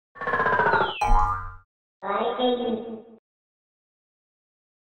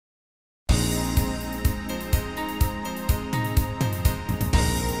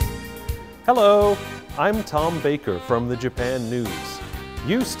Hello, I'm Tom Baker from the Japan News.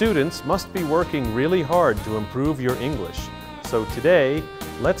 You students must be working really hard to improve your English. So today,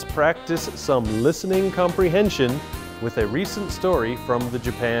 let's practice some listening comprehension with a recent story from the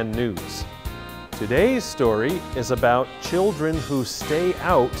Japan News. Today's story is about children who stay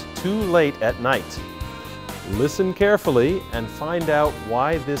out too late at night. Listen carefully and find out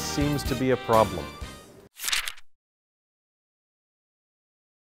why this seems to be a problem.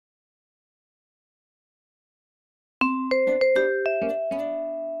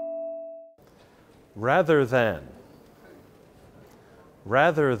 Rather than.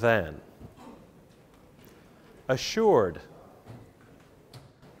 Rather than. Assured.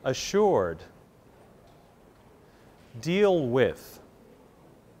 Assured. Deal with.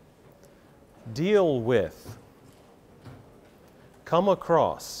 Deal with. Come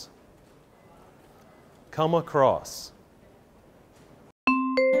across. Come across.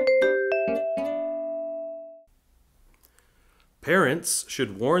 Parents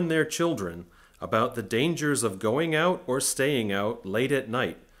should warn their children about the dangers of going out or staying out late at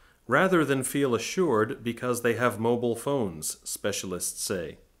night, rather than feel assured because they have mobile phones, specialists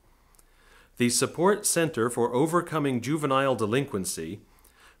say. The Support Center for Overcoming Juvenile Delinquency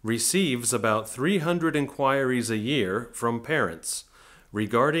receives about 300 inquiries a year from parents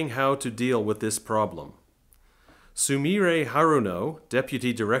regarding how to deal with this problem. Sumire Haruno,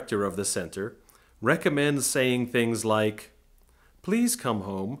 deputy director of the center, recommends saying things like, "Please come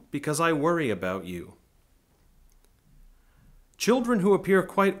home because I worry about you." Children who appear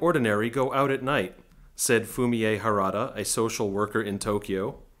quite ordinary go out at night, said Fumie Harada, a social worker in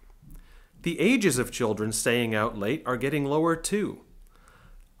Tokyo. The ages of children staying out late are getting lower too.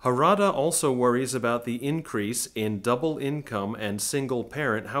 Harada also worries about the increase in double-income and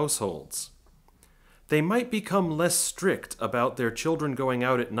single-parent households. They might become less strict about their children going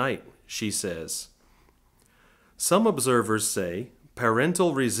out at night, she says. Some observers say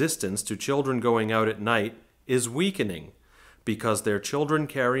parental resistance to children going out at night is weakening because their children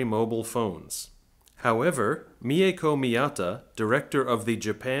carry mobile phones. However, Mieko Miyata, director of the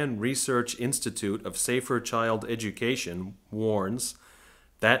Japan Research Institute of Safer Child Education, warns,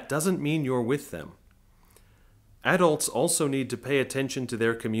 that doesn't mean you're with them. Adults also need to pay attention to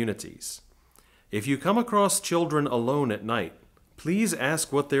their communities. If you come across children alone at night, please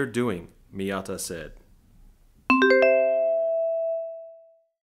ask what they're doing, Miyata said.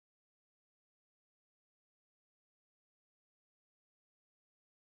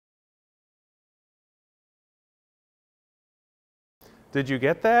 Did you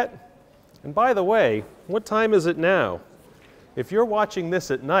get that? And by the way, what time is it now? If you're watching this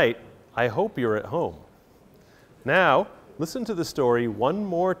at night, I hope you're at home. Now, listen to the story one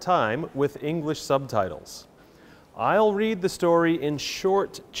more time with English subtitles. I'll read the story in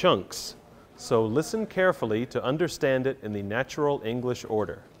short chunks, so listen carefully to understand it in the natural English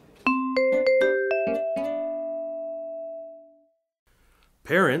order.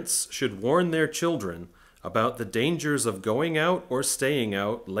 Parents should warn their children about the dangers of going out or staying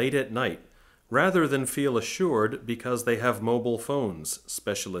out late at night, rather than feel assured because they have mobile phones,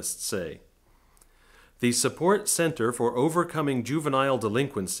 specialists say. The Support Center for Overcoming Juvenile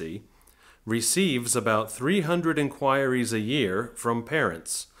Delinquency receives about 300 inquiries a year from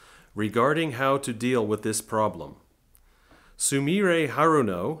parents regarding how to deal with this problem. Sumire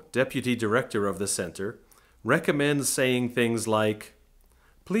Haruno, deputy director of the center, recommends saying things like,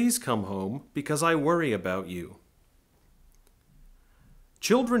 "Please come home because I worry about you."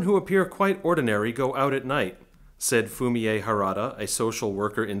 Children who appear quite ordinary go out at night, said Fumie Harada, a social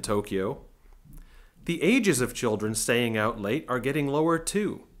worker in Tokyo. The ages of children staying out late are getting lower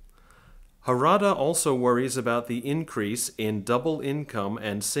too. Harada also worries about the increase in double-income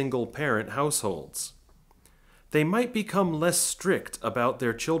and single-parent households. They might become less strict about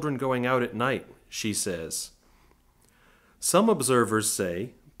their children going out at night, she says. Some observers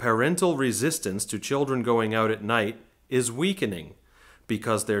say parental resistance to children going out at night is weakening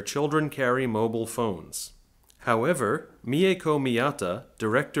because their children carry mobile phones. However, Mieko Miyata,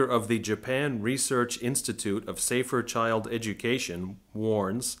 director of the Japan Research Institute of Safer Child Education,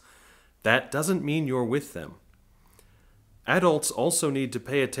 warns, that doesn't mean you're with them. Adults also need to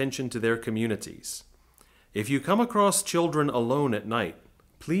pay attention to their communities. If you come across children alone at night,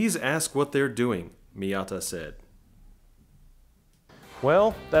 please ask what they're doing, Miyata said.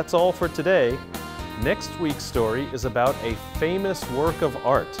 Well, that's all for today. Next week's story is about a famous work of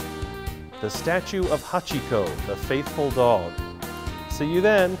art, the statue of Hachiko, the faithful dog. See you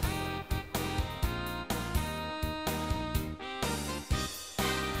then!